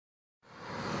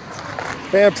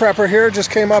Van prepper here, just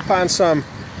came up on some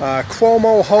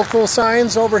Cuomo Hochul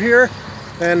signs over here,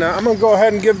 and I'm going to go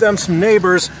ahead and give them some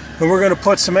neighbors, and we're going to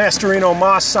put some Astorino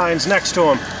moss signs next to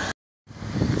them.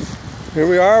 Here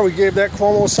we are, we gave that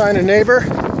Cuomo sign a neighbor,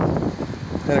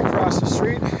 and across the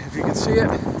street, if you can see it,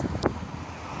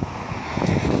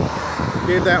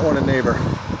 gave that one a neighbor.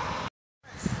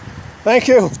 Thank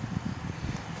you.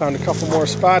 Found a couple more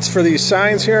spots for these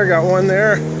signs here. I got one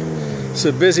there. It's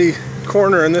a busy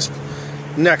corner in this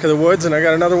neck of the woods, and I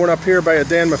got another one up here by a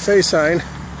Dan Maffei sign.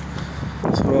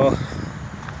 So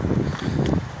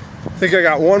I think I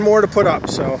got one more to put up,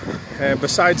 so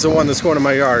besides the one that's going to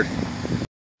my yard.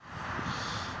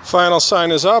 Final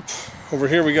sign is up. Over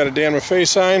here we got a Dan Maffei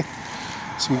sign,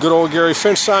 some good old Gary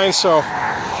Finch signs, so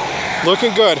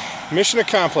looking good. Mission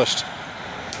accomplished.